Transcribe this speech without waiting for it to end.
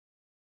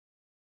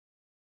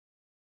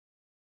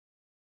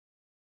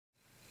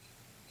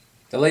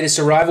The latest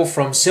arrival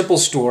from Simple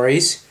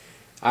Stories.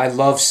 I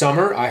love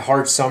summer. I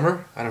heart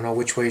summer. I don't know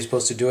which way you're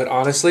supposed to do it,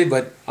 honestly,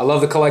 but I love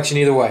the collection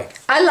either way.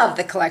 I love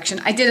the collection.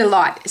 I did a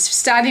lot,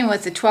 starting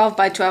with the 12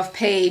 by 12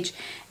 page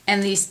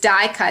and these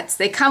die cuts.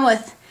 They come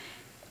with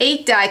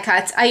 8 die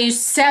cuts. I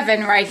used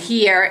 7 right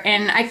here,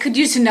 and I could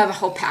use another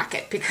whole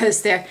packet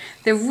because they're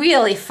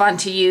really fun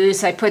to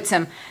use. I put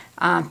some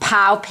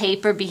POW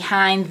paper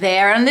behind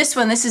there. And this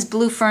one, this is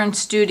Blue Fern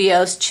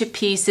Studios chip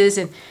pieces,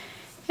 and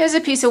here's a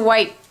piece of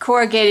white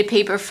corrugated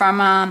paper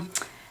from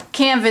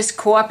Canvas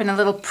Corp and a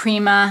little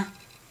Prima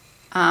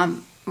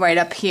right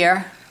up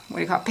here. What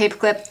do you call it? Paper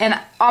clip. And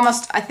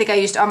I think I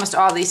used almost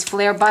all these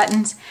flare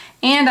buttons,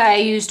 and I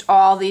used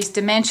all these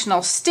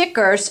dimensional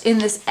stickers in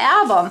this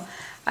album.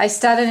 I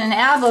started an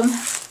album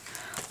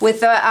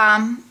with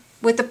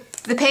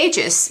the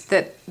pages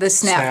that the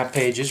snap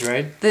pages,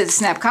 right? The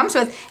snap comes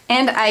with,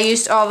 and I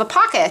used all the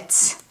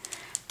pockets.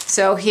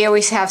 So here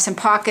we have some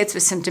pockets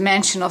with some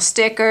dimensional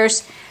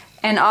stickers,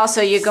 and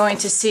also you're going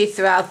to see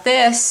throughout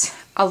this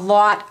a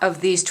lot of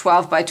these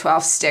 12 by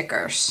 12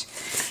 stickers.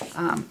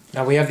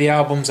 Now we have the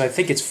albums. I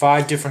think it's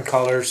 5 different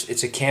colors.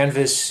 It's a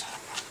canvas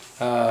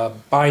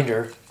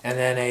binder, and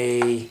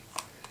then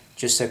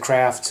just a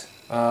craft.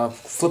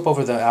 Flip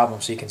over the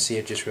album so you can see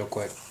it just real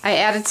quick. I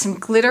added some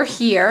glitter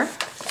here.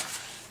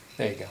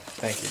 There you go.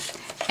 Thank you.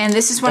 And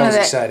this is one of the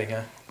exciting,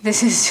 huh?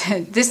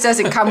 This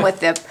doesn't come with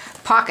the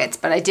pockets,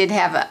 but I did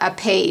have a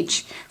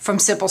page from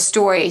Simple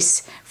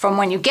Stories from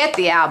when you get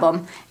the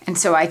album, and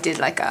so I did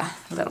like a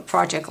little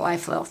Project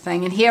Life little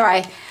thing. And here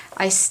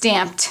I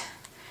stamped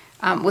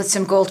with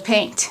some gold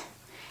paint,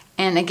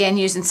 and again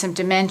using some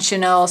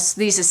dimensionals.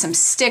 These are some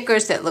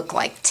stickers that look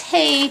like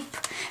tape.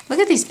 Look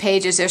at these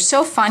pages. They're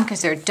so fun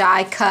because they're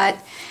die cut.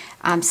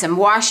 Some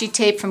washi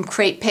tape from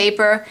crepe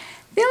paper.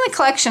 The only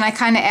collection I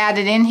kind of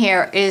added in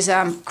here is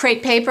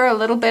crepe paper, a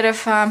little bit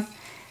of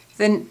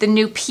the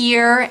new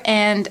Pier,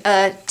 and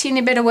a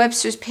teeny bit of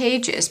Webster's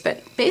Pages.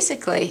 But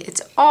basically,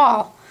 it's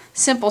all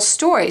Simple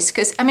Stories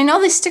because, I mean,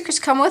 all these stickers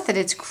come with it.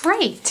 It's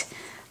great.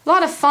 A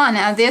lot of fun.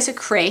 Now, there's a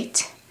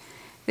crate.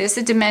 There's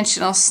the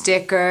dimensional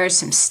stickers,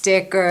 some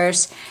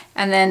stickers,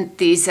 and then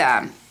these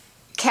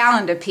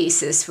calendar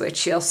pieces,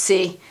 which you'll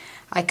see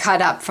I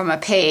cut up from a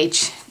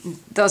page.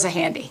 Those are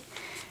handy.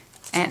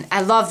 And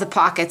I love the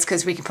pockets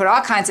because we can put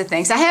all kinds of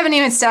things. I haven't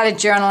even started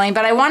journaling,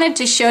 but I wanted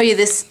to show you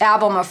this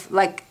album of,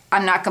 like,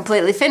 I'm not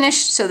completely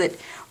finished, so that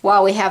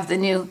while we have the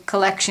new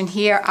collection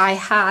here, I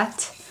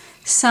Hot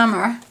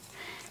Summer.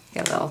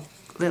 Got a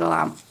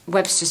little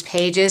Webster's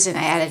Pages, and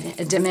I added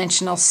a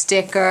dimensional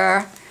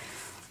sticker.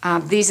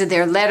 These are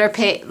their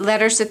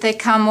letters that they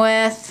come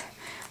with.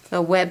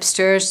 The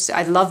Webster's.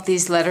 I love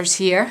these letters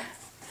here.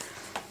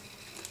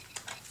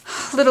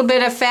 A little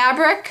bit of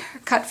fabric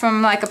cut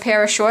from like a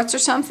pair of shorts or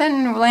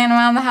something laying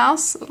around the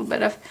house. A little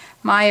bit of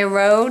Maya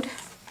Road.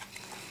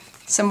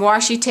 Some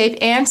washi tape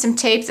and some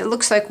tape that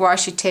looks like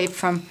washi tape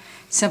from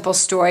Simple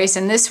Stories.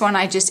 And this one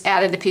I just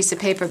added a piece of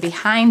paper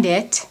behind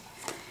it.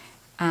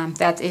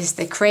 That is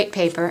the crepe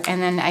paper.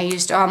 And then I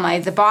used all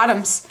the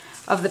bottoms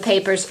of the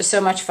papers are so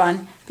much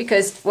fun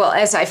because, well,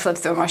 as I flip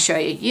through them, I'll show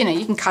you. You know,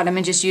 you can cut them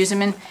and just use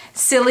them in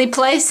silly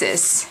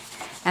places.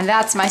 And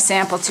that's my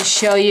sample to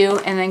show you.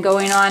 And then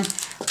going on,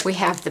 we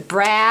have the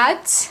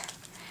brads,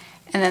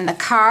 and then the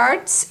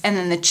cards, and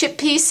then the chip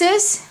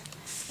pieces.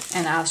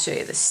 And I'll show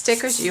you the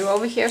stickers. Are you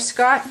over here,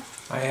 Scott?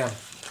 I am.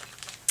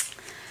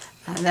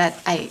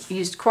 That I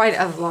used quite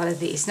a lot of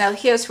these. Now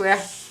here's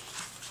where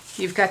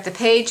you've got the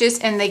pages,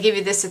 and they give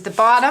you this at the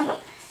bottom,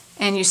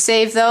 and you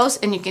save those,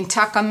 and you can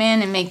tuck them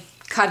in and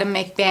cut them,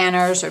 make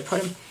banners, or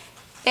put them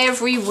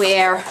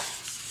everywhere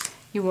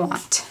you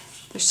want.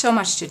 There's so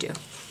much to do.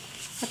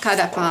 I cut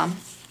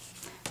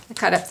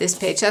up this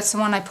page. That's the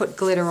one I put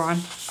glitter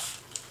on.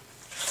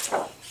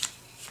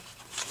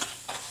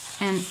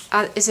 And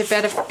is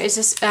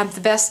this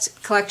the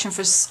best collection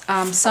for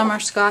summer,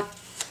 Scott?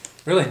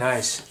 Really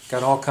nice.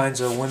 Got all kinds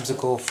of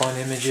whimsical, fun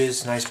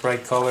images, nice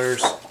bright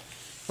colors.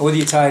 Whether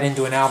you tie it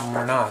into an album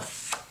or not.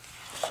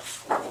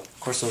 Of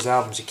course, those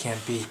albums you can't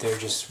beat. They're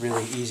just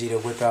really easy to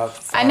whip out.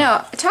 I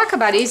know. Talk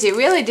about easy. It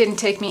really didn't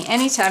take me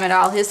any time at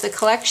all. Here's the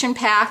collection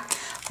pack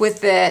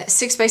with the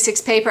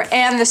 6x6 paper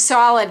and the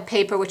solid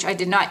paper, which I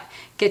did not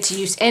get to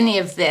use any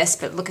of this,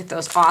 but look at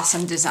those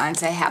awesome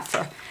designs I have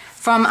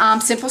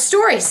from Simple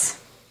Stories.